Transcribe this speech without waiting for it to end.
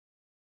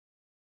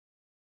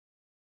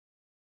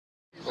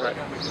Right.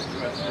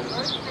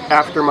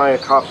 After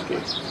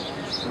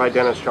Mayakovsky by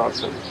Denis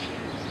Johnson.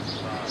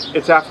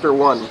 It's after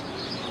 1.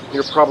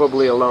 You're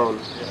probably alone.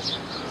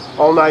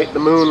 All night the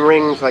moon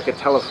rings like a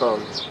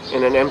telephone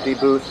in an empty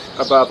booth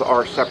above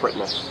our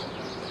separateness.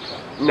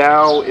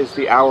 Now is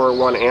the hour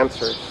one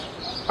answers.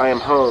 I am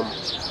home.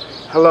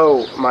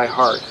 Hello, my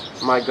heart,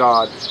 my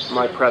God,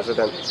 my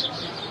president,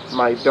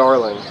 my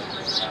darling.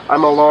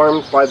 I'm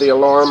alarmed by the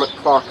alarm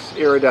clock's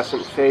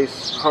iridescent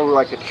face hung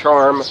like a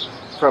charm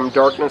from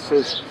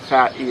darkness's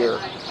fat ear.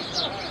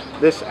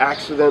 This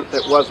accident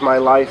that was my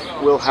life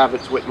will have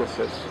its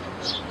witnesses.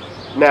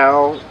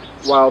 Now,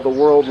 while the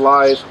world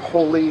lies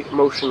wholly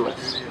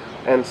motionless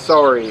and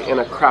sorry in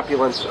a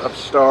crapulence of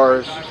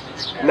stars,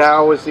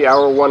 now is the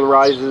hour one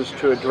rises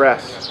to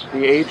address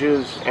the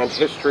ages and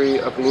history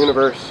of the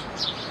universe.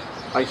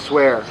 I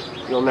swear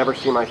you'll never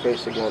see my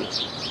face again.